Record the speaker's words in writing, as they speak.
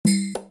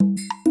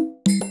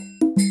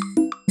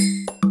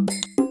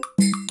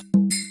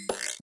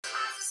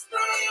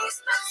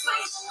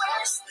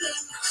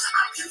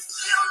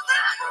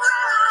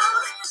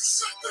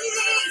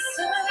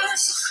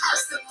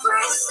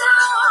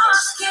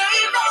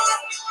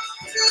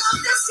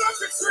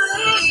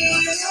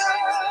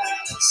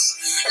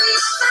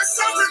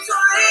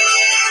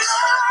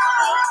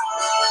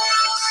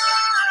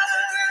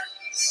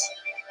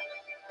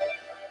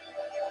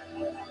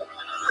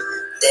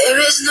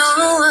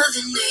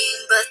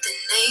but the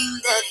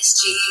name that is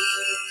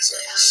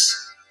Jesus.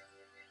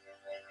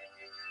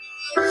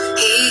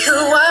 He who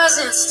was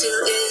and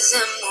still is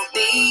and will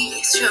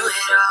be through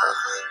it all.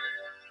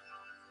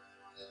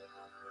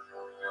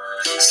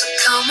 So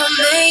come and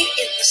make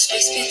in the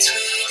space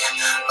between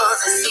all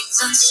the things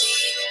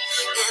unseen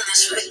and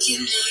this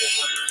reckoning.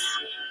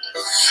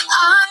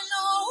 I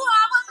know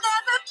I will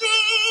never be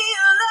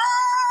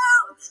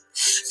alone.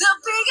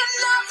 There'll be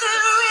another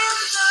in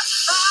the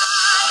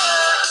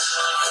fire.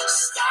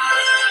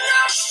 Standing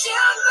next to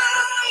me.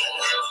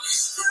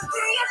 There'll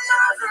be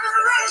another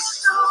in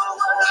the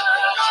world.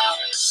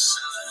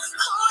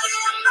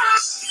 Holding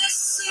back the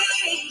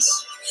seas.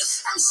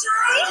 I'm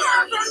trying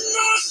happening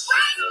with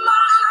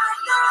my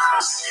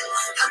nose.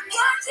 I'll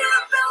get you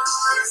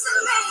close to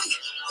me.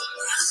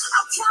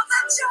 I'll count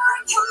the joy,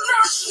 come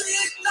back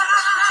with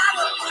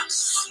battle.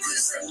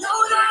 'Cause I know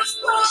that's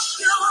what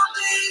you'll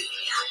be.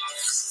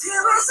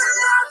 There is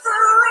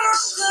another in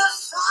the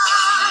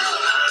fire.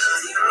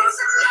 There is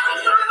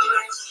another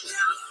in the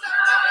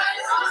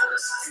fire.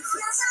 There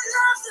is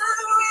another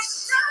in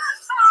the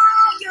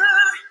fire.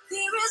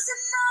 There is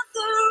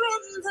another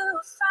in the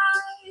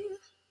fire.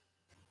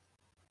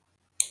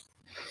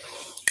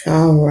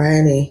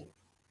 Alrighty.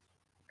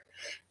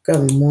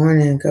 Good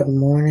morning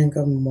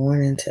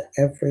to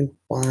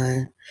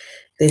everyone.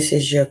 This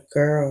is your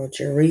girl,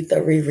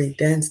 Jaretha Riri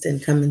Dunston,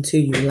 coming to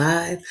you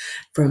live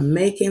from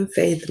Making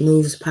Faith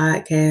Moves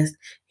podcast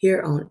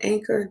here on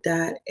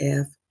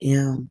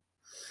Anchor.fm.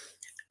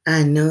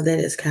 I know that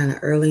it's kind of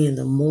early in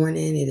the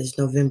morning. It is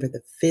November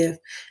the 5th,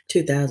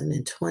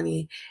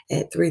 2020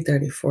 at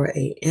 3:34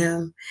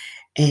 a.m.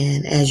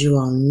 And as you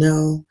all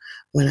know,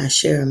 when I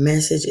share a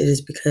message, it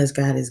is because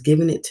God has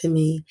given it to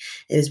me.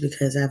 It is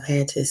because I've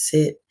had to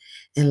sit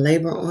and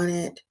labor on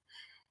it,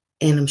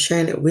 and I'm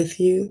sharing it with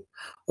you.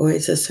 Or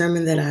it's a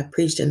sermon that I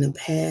preached in the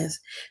past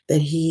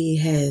that He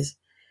has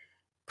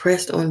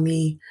pressed on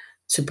me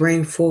to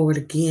bring forward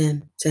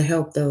again to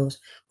help those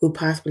who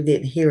possibly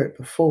didn't hear it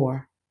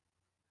before.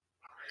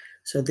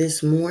 So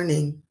this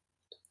morning,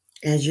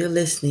 as you're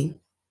listening,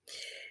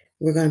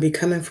 we're going to be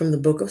coming from the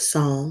book of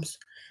Psalms,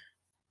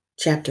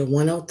 chapter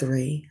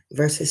 103,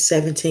 verses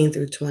 17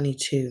 through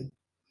 22.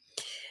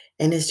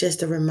 And it's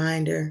just a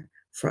reminder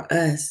for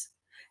us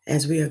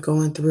as we are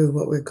going through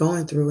what we're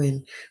going through,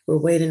 and we're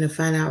waiting to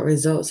find out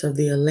results of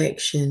the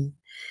election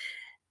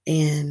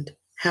and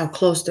how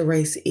close the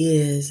race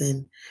is,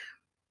 and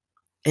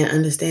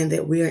understand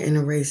that we are in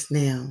a race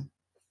now.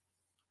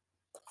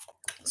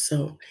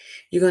 So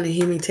you're going to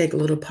hear me take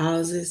little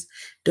pauses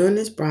during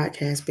this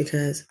broadcast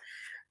because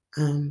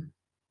I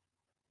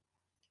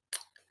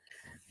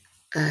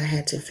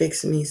had to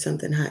fix me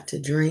something hot to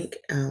drink.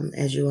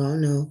 As you all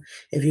know,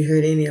 if you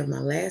heard any of my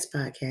last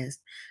podcast,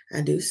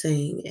 I do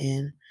sing,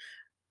 and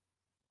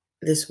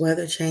this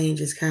weather change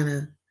is kind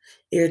of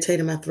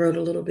irritating my throat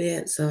a little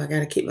bit. So I got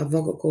to keep my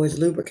vocal cords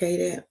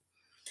lubricated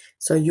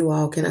so you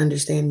all can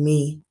understand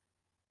me.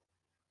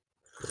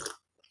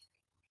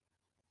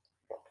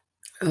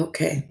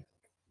 Okay,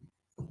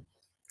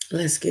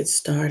 let's get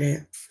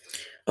started.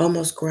 Oh,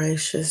 most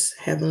gracious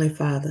Heavenly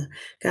Father,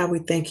 God, we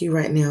thank you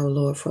right now,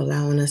 Lord, for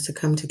allowing us to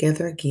come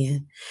together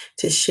again,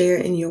 to share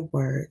in your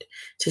word,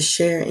 to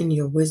share in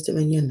your wisdom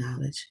and your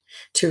knowledge,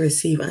 to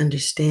receive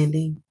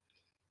understanding,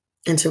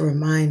 and to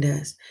remind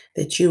us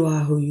that you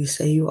are who you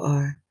say you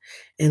are,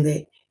 and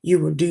that you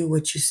will do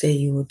what you say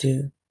you will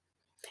do,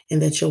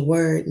 and that your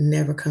word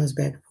never comes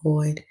back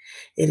void.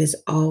 It is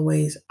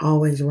always,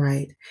 always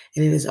right,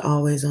 and it is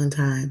always on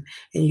time,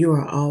 and you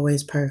are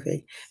always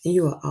perfect, and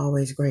you are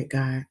always great,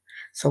 God.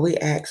 So we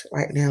ask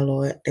right now,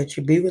 Lord, that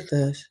you be with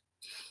us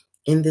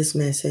in this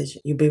message.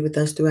 You be with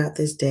us throughout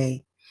this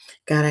day.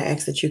 God, I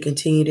ask that you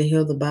continue to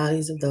heal the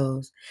bodies of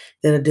those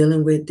that are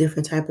dealing with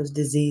different types of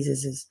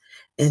diseases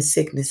and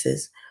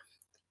sicknesses.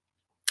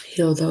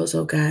 Heal those,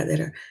 oh God, that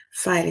are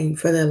fighting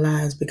for their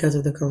lives because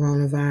of the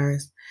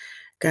coronavirus.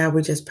 God,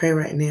 we just pray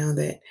right now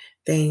that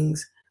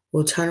things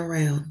will turn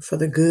around for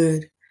the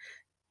good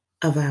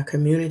of our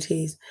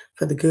communities,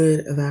 for the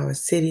good of our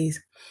cities,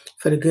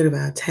 for the good of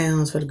our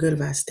towns, for the good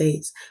of our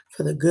states,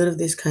 for the good of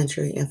this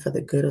country, and for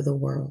the good of the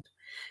world.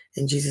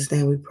 In Jesus'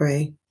 name we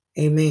pray.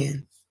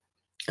 Amen.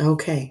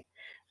 Okay,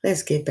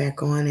 let's get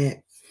back on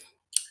it.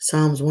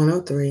 Psalms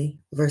 103,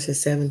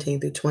 verses 17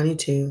 through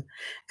 22.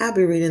 I'll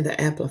be reading the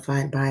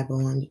Amplified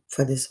Bible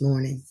for this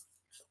morning.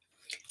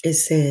 It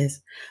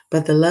says,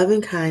 "But the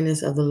loving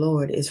kindness of the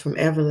Lord is from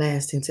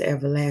everlasting to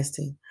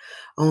everlasting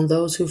on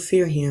those who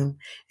fear him,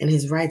 and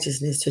his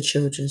righteousness to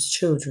children's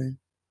children,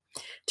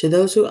 to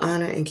those who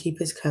honor and keep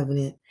his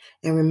covenant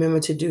and remember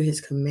to do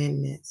his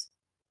commandments.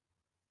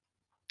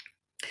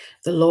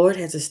 The Lord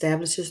has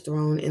established his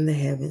throne in the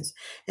heavens,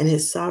 and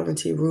his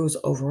sovereignty rules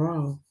over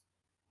all.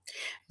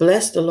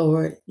 Bless the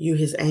Lord, you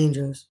his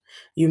angels,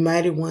 you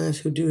mighty ones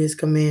who do his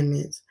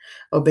commandments,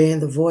 obeying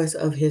the voice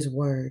of his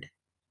word.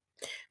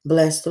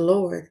 Bless the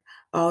Lord,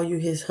 all you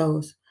his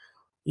hosts,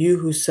 you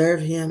who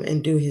serve him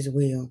and do his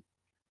will.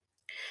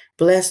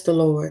 Bless the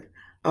Lord,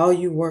 all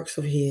you works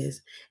of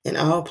his, in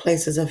all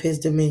places of his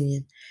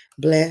dominion.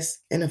 Bless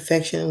and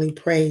affectionately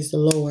praise the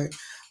Lord,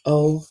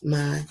 oh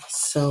my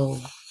soul.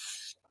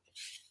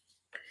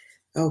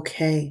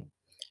 Okay.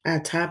 Our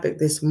topic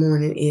this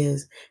morning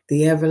is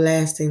the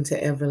everlasting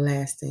to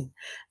everlasting.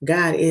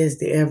 God is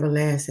the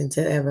everlasting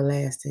to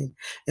everlasting.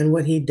 And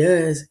what he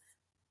does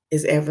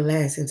is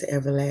everlasting to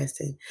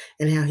everlasting.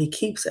 And how he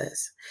keeps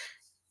us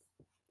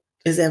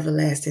is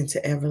everlasting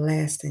to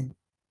everlasting.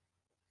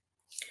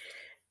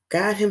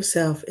 God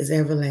himself is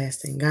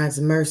everlasting. God's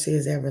mercy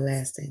is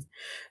everlasting.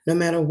 No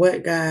matter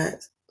what,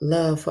 God's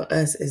love for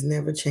us is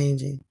never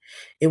changing.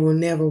 It will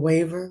never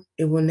waver.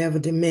 It will never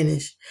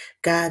diminish.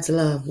 God's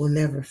love will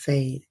never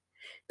fade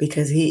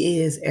because he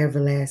is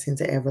everlasting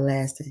to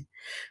everlasting.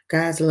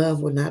 God's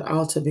love will not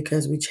alter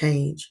because we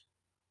change.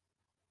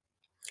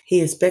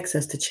 He expects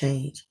us to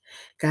change.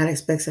 God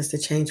expects us to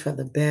change for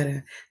the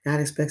better. God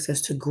expects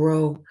us to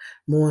grow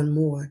more and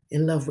more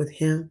in love with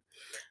him,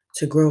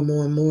 to grow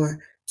more and more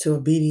to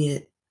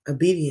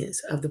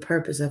obedience of the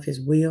purpose of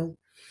his will.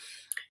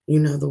 You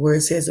know, the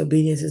word says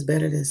obedience is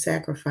better than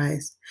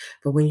sacrifice.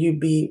 But when you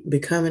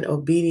becoming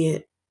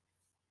obedient,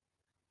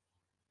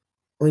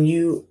 when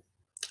you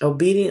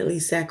obediently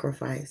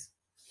sacrifice,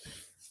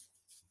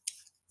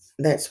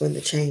 that's when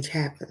the change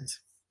happens.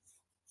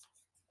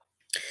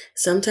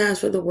 Sometimes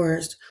for the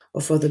worst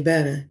or for the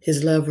better,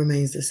 his love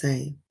remains the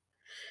same.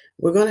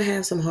 We're going to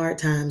have some hard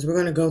times. We're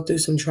going to go through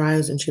some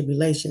trials and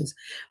tribulations,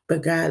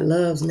 but God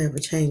loves never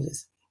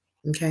changes.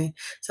 Okay?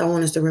 So I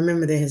want us to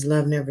remember that his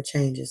love never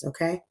changes.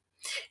 Okay?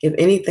 If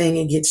anything,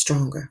 it gets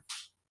stronger.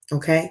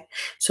 Okay?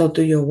 So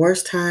through your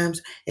worst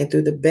times and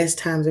through the best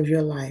times of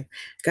your life,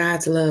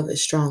 God's love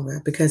is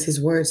stronger because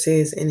his word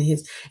says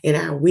in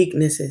our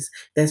weaknesses,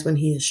 that's when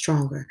he is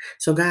stronger.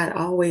 So God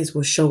always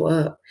will show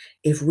up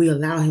if we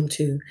allow him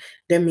to.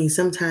 That means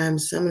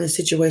sometimes some of the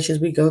situations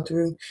we go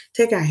through,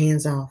 take our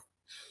hands off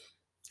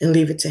and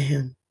leave it to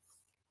him.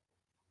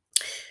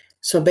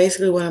 So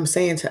basically what I'm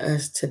saying to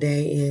us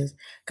today is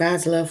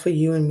God's love for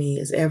you and me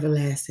is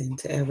everlasting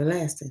to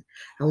everlasting.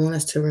 I want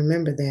us to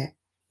remember that.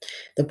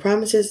 The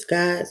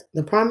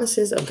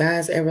promises of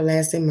God's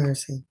everlasting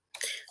mercy,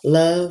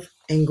 love,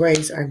 and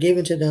grace are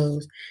given to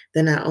those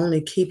that not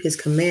only keep his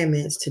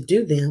commandments to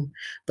do them,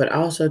 but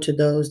also to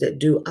those that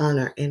do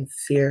honor and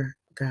fear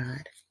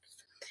God.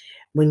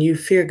 When you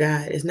fear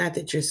God, it's not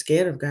that you're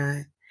scared of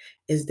God,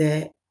 it's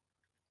that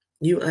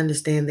you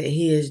understand that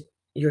he is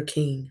your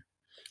king.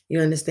 You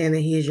understand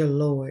that he is your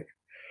Lord.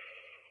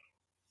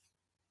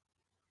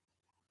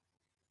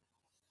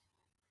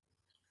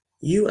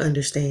 You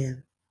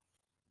understand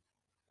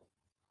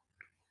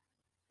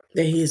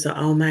that he is the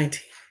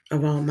Almighty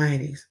of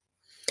Almighties.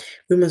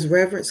 We must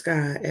reverence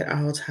God at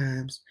all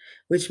times,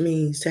 which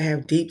means to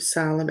have deep,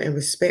 solemn, and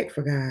respect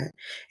for God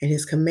and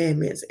his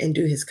commandments and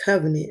do his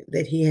covenant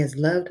that he has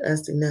loved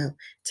us enough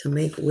to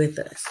make with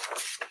us.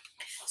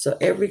 So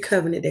every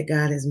covenant that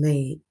God has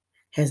made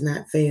has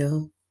not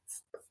failed,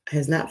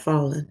 has not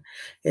fallen.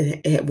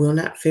 It will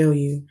not fail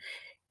you.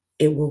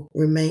 It will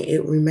remain.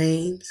 It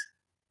remains.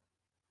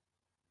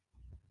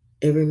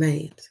 It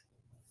remains.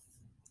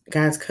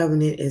 God's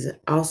covenant is an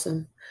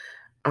awesome,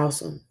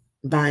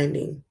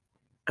 binding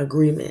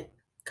agreement,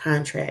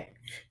 contract.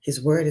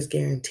 His word is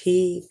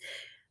guaranteed.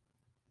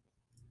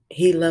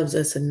 He loves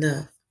us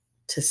enough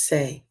to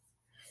say,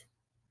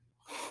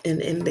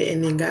 and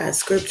in God's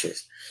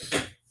scriptures,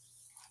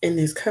 in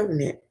his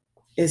covenant,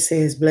 it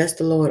says, "Bless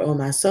the Lord, O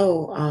my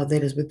soul, all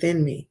that is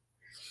within me.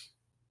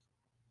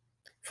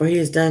 For he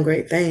has done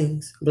great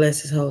things.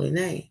 Bless his holy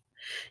name."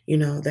 You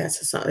know, that's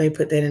a song. They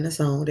put that in a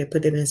song. They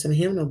put it in some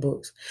hymnal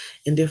books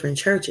in different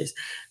churches.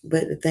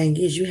 But the thing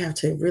is, you have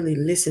to really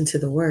listen to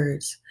the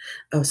words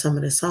of some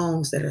of the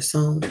songs that are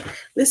sung.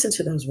 Listen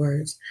to those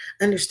words.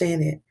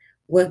 Understand that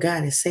what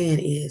God is saying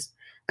is,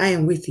 I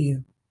am with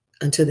you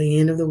until the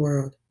end of the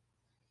world.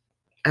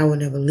 I will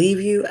never leave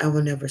you. I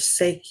will never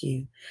forsake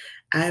you.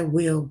 I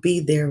will be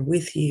there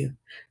with you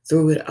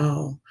through it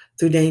all,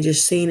 through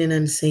dangers seen and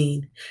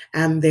unseen.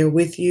 I'm there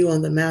with you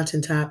on the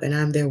mountaintop, and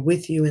I'm there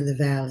with you in the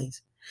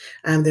valleys.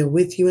 I'm there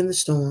with you in the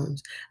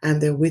storms. I'm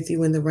there with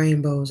you when the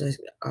rainbows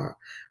are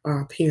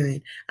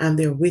appearing. I'm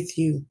there with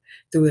you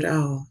through it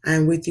all.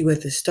 I'm with you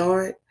at the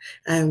start.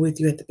 I'm with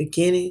you at the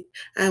beginning.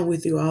 I'm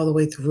with you all the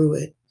way through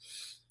it.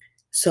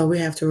 So we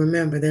have to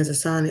remember there's a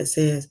song that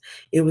says,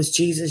 it was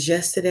Jesus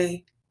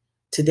yesterday,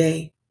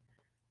 today,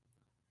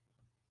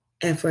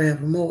 and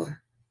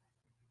forevermore.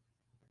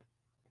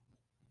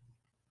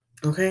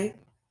 Okay?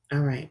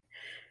 All right.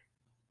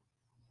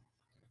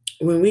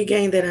 When we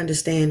gain that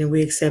understanding,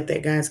 we accept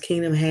that God's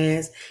kingdom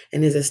has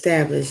and is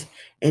established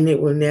and it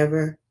will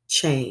never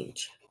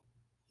change.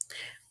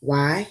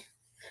 Why?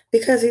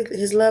 Because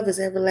his love is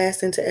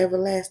everlasting to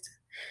everlasting.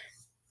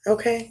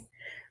 Okay?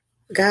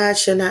 God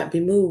shall not be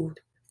moved.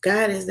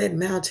 God is that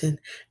mountain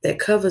that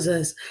covers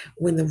us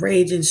when the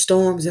raging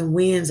storms and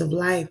winds of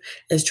life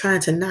is trying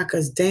to knock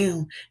us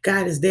down.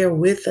 God is there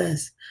with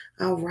us.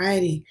 All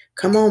righty.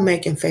 Come on,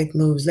 making faith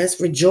moves.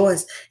 Let's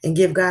rejoice and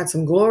give God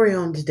some glory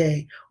on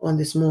today, on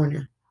this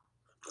morning.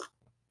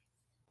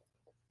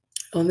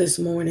 On this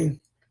morning.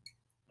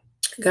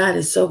 God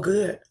is so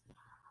good.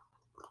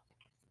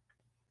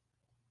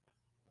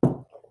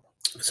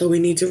 So we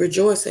need to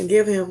rejoice and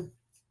give him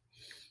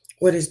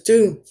what is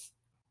due.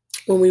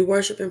 When we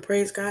worship and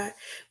praise God,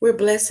 we're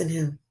blessing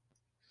him.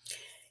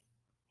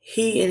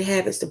 He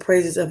inhabits the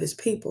praises of his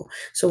people.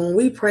 So when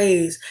we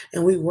praise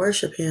and we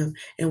worship him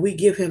and we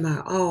give him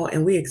our all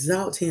and we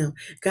exalt him,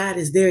 God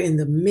is there in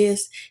the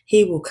midst.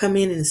 He will come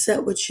in and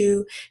sup with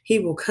you. He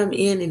will come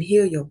in and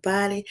heal your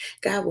body.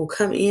 God will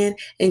come in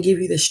and give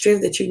you the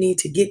strength that you need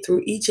to get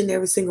through each and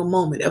every single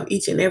moment of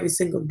each and every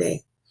single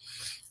day.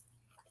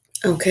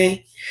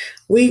 Okay?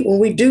 When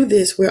we do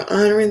this, we're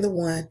honoring the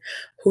one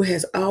who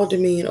has all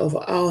dominion over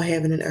all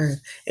heaven and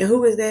earth. And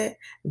who is that?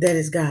 That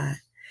is God.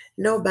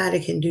 Nobody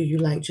can do you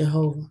like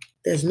Jehovah.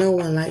 There's no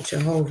one like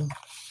Jehovah.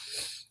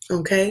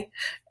 Okay?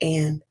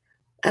 And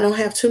I don't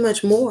have too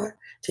much more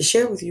to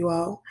share with you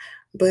all,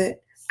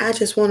 but I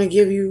just want to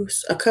give you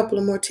a couple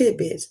of more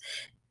tidbits.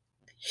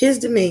 His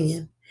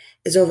dominion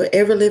is over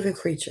every living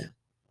creature.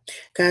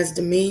 God's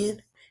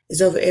dominion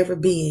is over every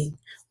being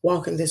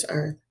walking this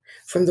earth,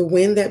 from the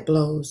wind that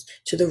blows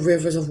to the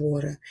rivers of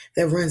water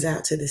that runs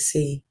out to the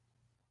sea.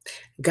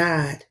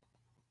 God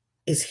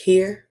is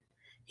here.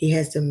 He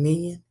has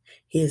dominion.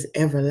 He is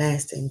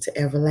everlasting to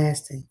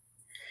everlasting.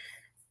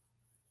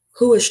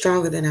 Who is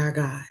stronger than our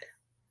God?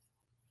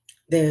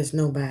 There is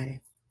nobody.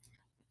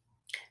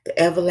 The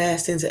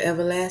everlasting to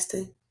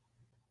everlasting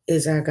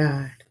is our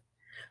God.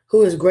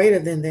 Who is greater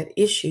than that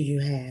issue you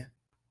have?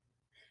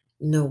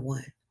 No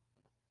one.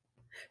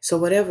 So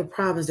whatever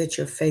problems that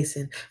you're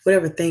facing,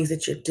 whatever things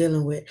that you're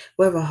dealing with,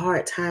 whatever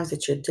hard times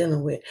that you're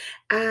dealing with,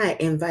 I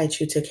invite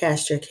you to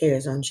cast your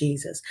cares on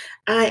Jesus.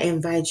 I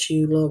invite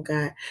you, Lord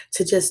God,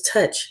 to just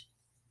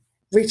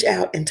reach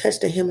out and touch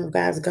the hem of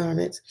God's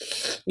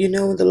garments. You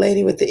know, the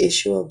lady with the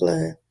issue of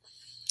blood,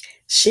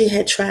 she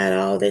had tried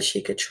all that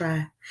she could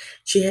try.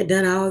 She had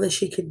done all that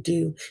she could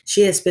do.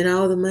 She had spent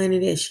all the money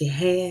that she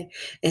had,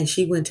 and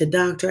she went to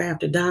doctor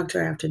after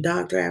doctor after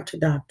doctor after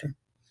doctor,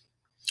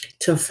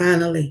 till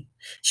finally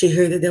she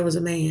heard that there was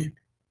a man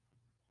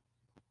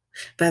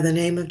by the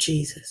name of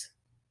Jesus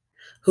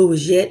who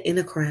was yet in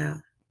a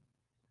crowd.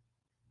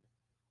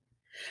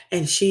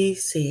 And she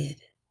said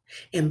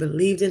and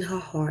believed in her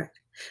heart,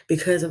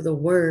 because of the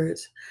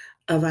words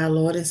of our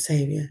Lord and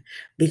Savior,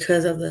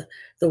 because of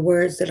the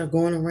words that are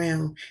going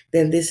around,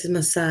 that this is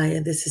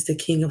Messiah, this is the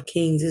King of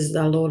Kings, this is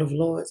our Lord of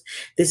Lords,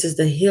 this is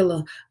the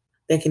healer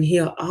that can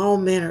heal all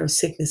manner of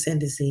sickness and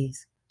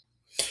disease.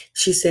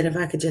 She said, if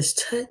I could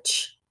just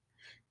touch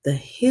the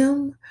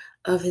hem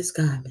of his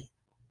garment,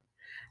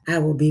 I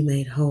will be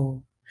made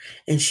whole.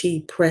 And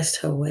she pressed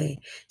her way.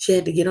 She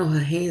had to get on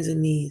her hands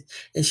and knees,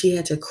 and she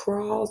had to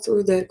crawl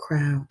through that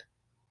crowd.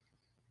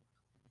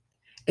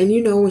 And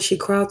you know, when she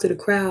crawled through the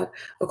crowd,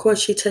 of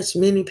course, she touched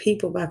many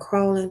people by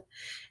crawling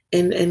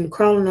and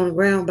crawling on the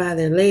ground by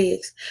their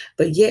legs.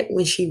 But yet,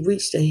 when she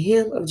reached the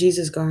hem of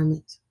Jesus'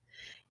 garments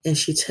and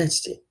she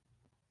touched it,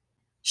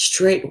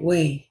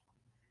 straightway,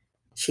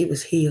 she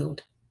was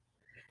healed.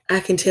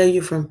 I can tell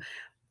you from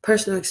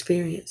personal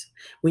experience,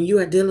 when you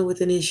are dealing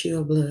with an issue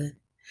of blood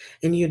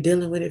and you're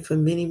dealing with it for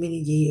many, many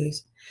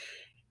years,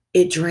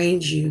 it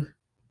drains you.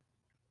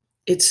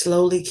 It's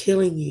slowly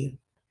killing you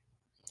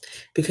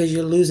because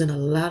you're losing a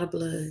lot of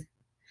blood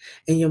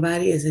and your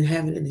body isn't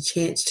having the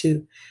chance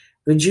to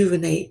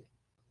rejuvenate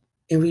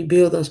and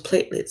rebuild those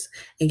platelets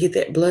and get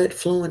that blood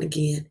flowing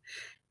again,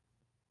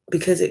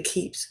 because it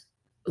keeps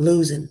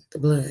losing the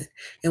blood.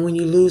 And when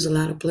you lose a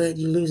lot of blood,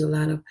 you lose a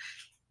lot of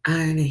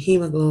iron and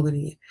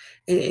hemoglobin,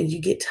 and you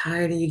get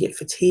tired and you get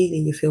fatigued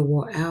and you feel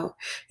wore out.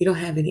 You don't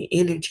have any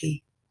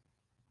energy.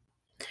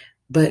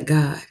 But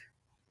God,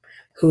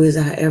 who is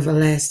our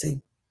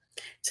everlasting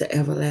to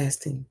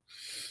everlasting.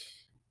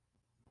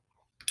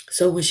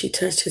 So when she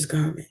touched his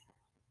garment,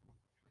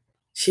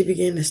 she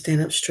began to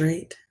stand up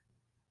straight.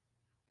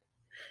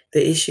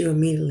 The issue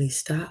immediately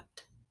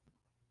stopped.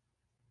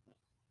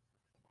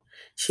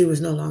 She was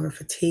no longer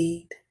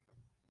fatigued.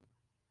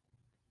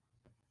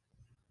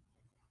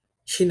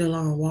 She no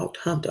longer walked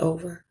humped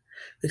over,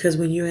 because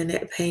when you're in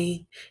that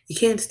pain, you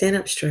can't stand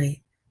up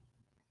straight.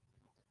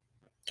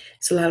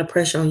 It's a lot of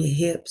pressure on your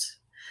hips.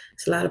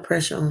 It's a lot of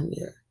pressure on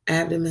your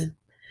abdomen.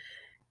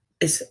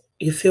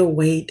 You feel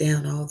weighed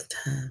down all the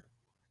time.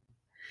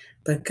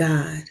 But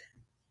God,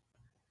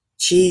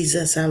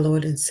 Jesus, our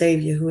Lord and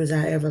Savior, who is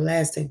our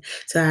everlasting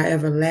to our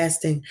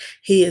everlasting.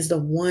 He is the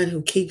one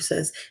who keeps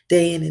us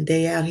day in and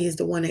day out. He is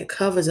the one that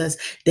covers us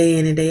day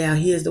in and day out.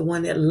 He is the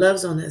one that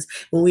loves on us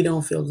when we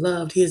don't feel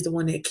loved. He is the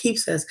one that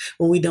keeps us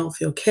when we don't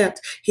feel kept.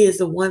 He is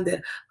the one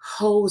that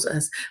holds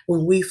us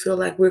when we feel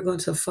like we're going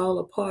to fall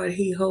apart.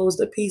 He holds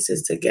the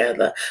pieces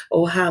together.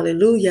 Oh,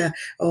 hallelujah.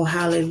 Oh,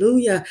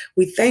 hallelujah.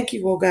 We thank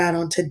you, oh God,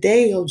 on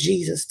today, oh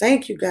Jesus.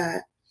 Thank you, God.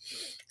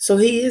 So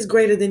he is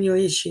greater than your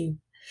issue.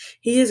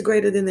 He is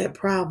greater than that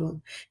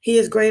problem. He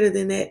is greater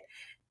than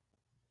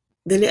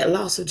that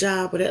loss of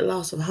job or that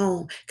loss of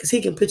home, because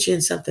he can put you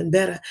in something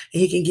better, and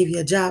he can give you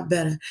a job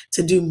better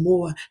to do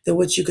more than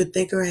what you could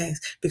think or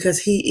ask, because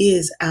he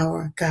is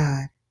our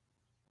God.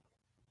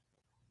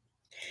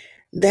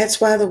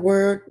 That's why the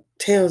word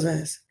tells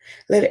us,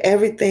 let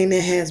everything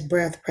that has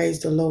breath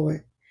praise the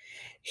Lord.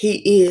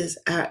 He is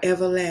our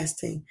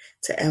everlasting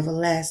to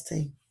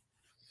everlasting.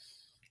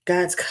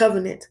 God's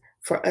covenant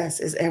for us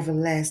is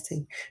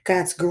everlasting.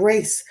 God's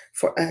grace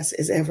for us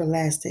is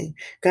everlasting.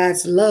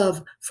 God's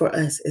love for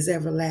us is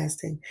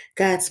everlasting.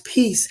 God's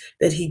peace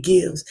that He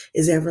gives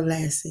is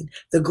everlasting.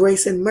 The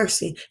grace and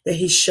mercy that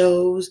He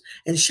shows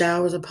and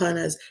showers upon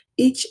us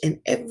each and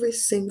every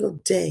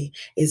single day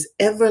is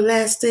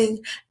everlasting,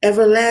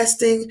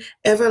 everlasting,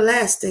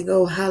 everlasting.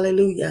 Oh,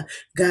 hallelujah.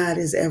 God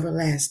is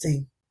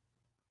everlasting.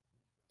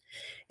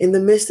 In the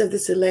midst of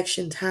this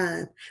election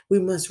time, we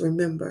must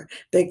remember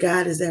that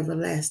God is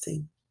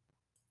everlasting.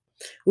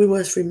 We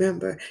must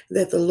remember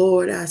that the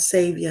Lord, our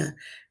Savior,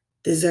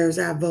 deserves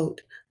our vote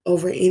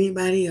over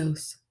anybody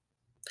else,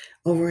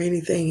 over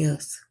anything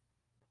else.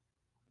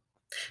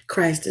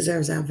 Christ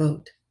deserves our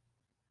vote.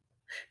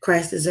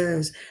 Christ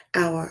deserves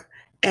our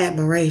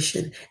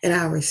admiration and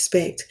our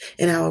respect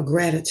and our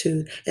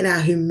gratitude and our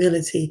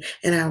humility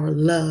and our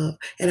love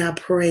and our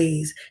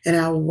praise and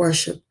our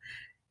worship.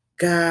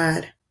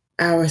 God,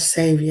 our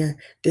Savior,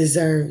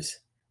 deserves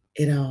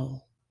it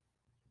all.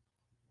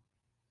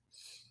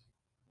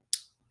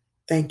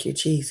 Thank you,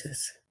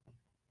 Jesus.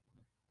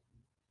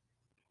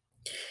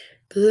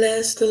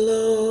 Bless the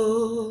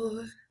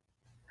Lord,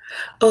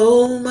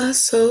 oh my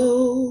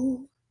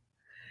soul,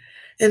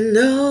 and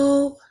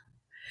know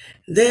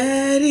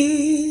that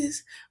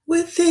is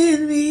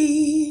within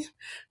me.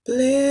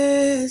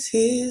 Bless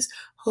His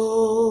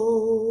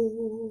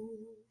holy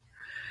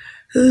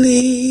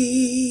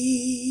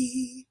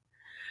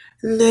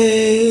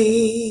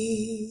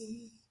name.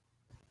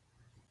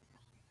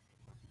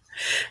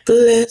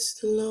 Bless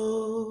the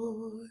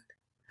Lord,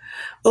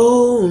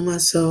 oh my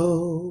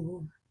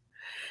soul,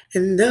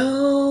 and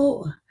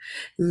know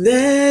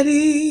that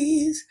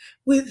is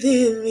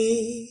within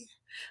me.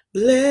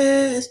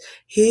 Bless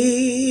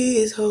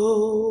His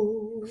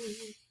holy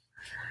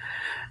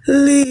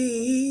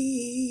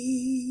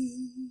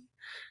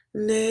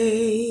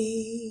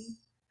name.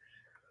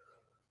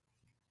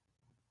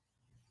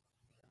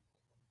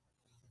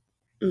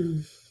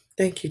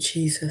 Thank you,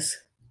 Jesus.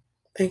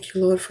 Thank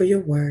you, Lord, for your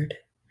word.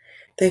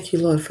 Thank you,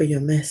 Lord, for your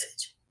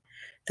message.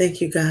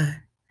 Thank you,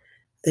 God,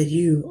 that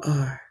you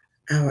are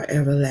our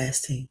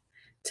everlasting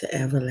to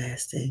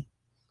everlasting.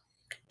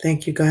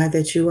 Thank you, God,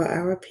 that you are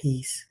our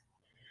peace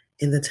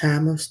in the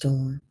time of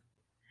storm.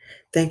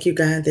 Thank you,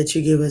 God, that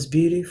you give us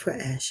beauty for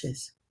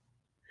ashes.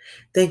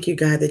 Thank you,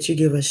 God, that you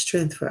give us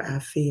strength for our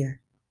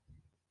fear.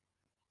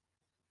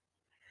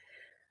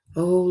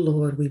 Oh,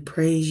 Lord, we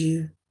praise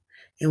you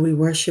and we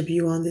worship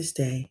you on this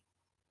day.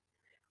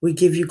 We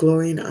give you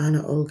glory and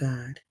honor, oh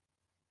God.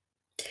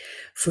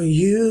 For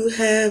you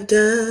have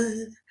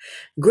done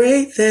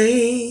great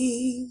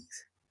things.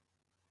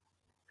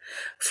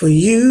 For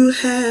you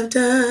have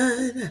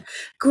done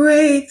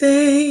great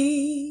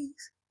things.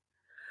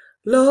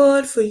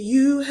 Lord, for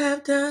you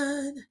have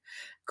done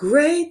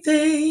great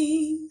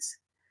things.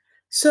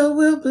 So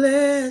we'll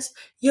bless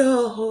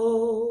your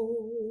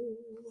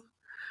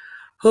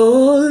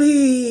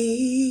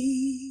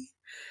holy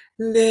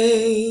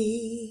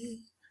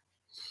name.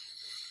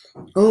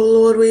 Oh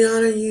Lord, we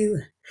honor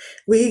you.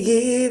 We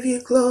give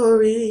you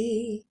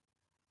glory.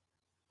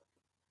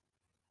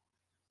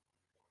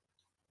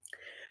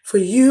 For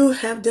you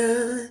have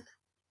done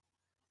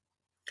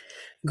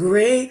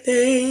great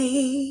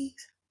things.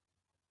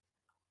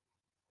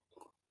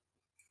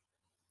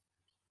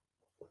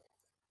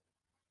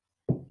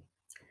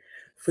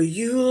 For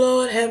you,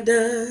 Lord, have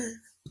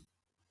done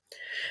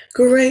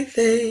great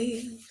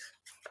things.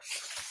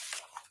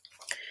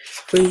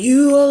 For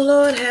you, oh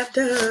Lord, have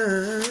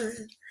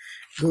done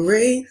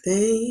great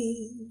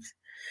things.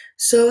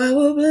 So I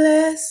will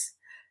bless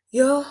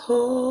your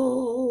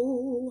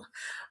holy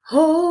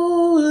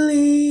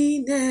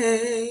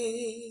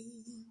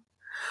name.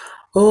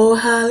 Oh,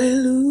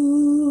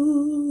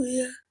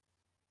 hallelujah.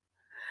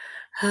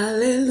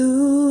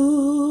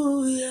 Hallelujah.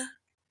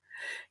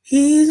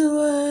 He's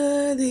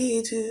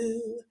worthy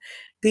to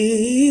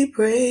be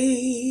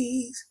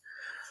praised.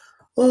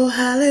 Oh,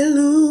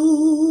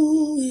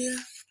 hallelujah.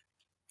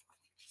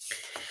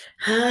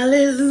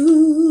 Hallelujah.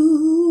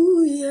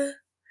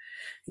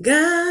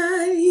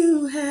 God,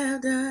 you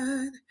have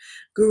done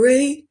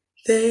great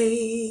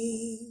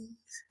things.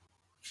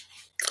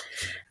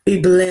 Be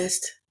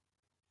blessed,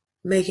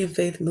 Making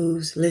Faith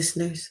Moves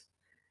listeners,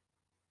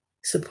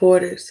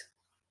 supporters,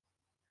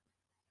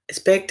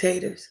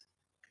 spectators,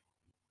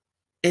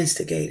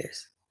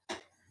 instigators.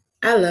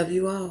 I love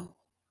you all.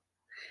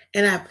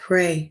 And I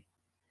pray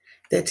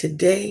that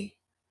today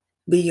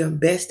be your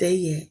best day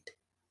yet,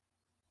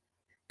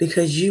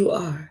 because you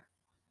are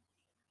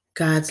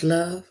God's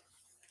love,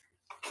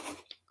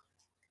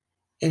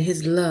 and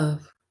His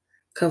love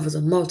covers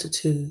a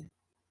multitude.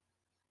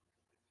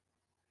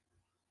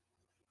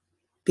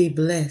 Be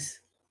blessed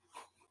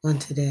on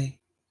today.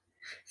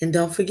 And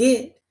don't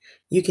forget,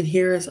 you can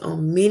hear us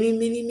on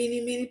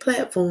many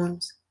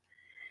platforms.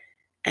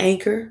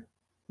 Anchor,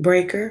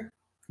 Breaker,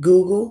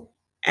 Google,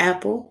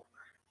 Apple,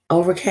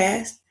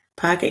 Overcast,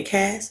 Pocket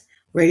Cast,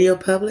 Radio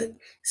Public,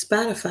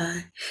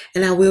 Spotify,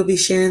 and I will be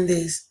sharing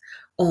this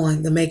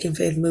on the Making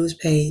Faith Moves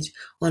page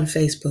on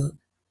Facebook.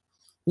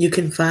 You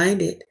can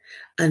find it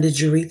under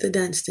Jaretha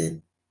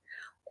Dunston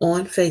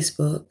on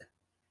Facebook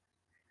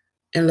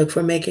and look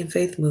for Making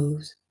Faith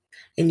Moves,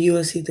 and you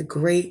will see the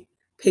great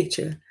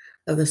picture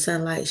of the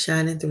sunlight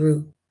shining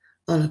through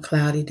on a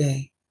cloudy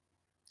day.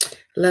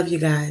 Love you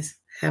guys.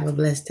 Have a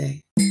blessed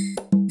day.